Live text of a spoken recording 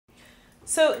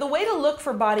So the way to look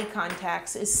for body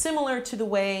contacts is similar to the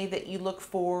way that you look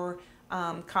for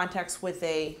contacts with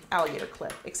a alligator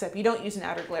clip, except you don't use an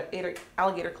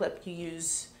alligator clip, you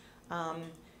use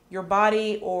your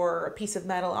body or a piece of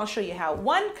metal. I'll show you how.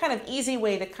 One kind of easy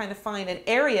way to kind of find an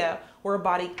area where a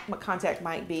body contact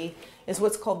might be is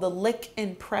what's called the lick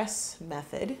and press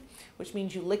method, which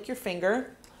means you lick your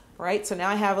finger, right? So now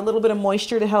I have a little bit of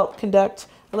moisture to help conduct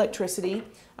electricity.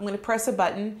 I'm going to press a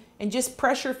button and just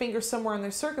press your finger somewhere on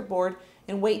the circuit board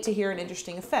and wait to hear an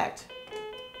interesting effect.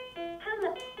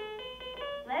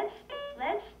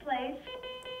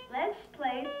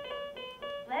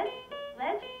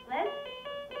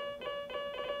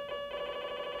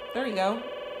 There you go.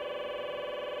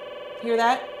 Hear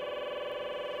that?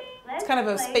 It's kind of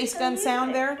a space gun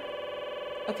sound there.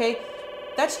 Okay,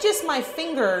 that's just my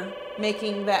finger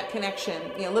making that connection.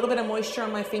 You know, a little bit of moisture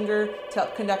on my finger to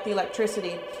help conduct the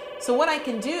electricity. So what I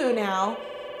can do now,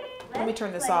 let me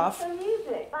turn this off.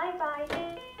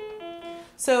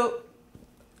 So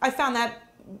I found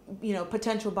that, you know,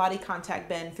 potential body contact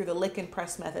bend through the lick and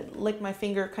press method. Lick my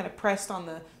finger, kind of pressed on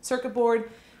the circuit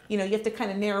board. You know, you have to kind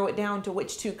of narrow it down to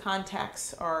which two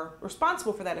contacts are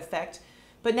responsible for that effect.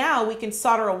 But now we can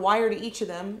solder a wire to each of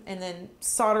them and then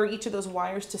solder each of those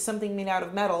wires to something made out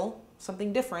of metal,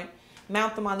 something different,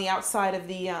 mount them on the outside of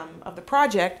the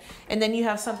project, and then you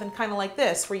have something kind of like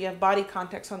this where you have body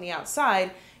contacts on the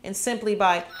outside, and simply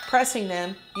by pressing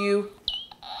them, you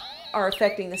are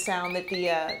affecting the sound that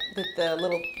the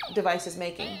little device is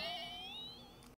making.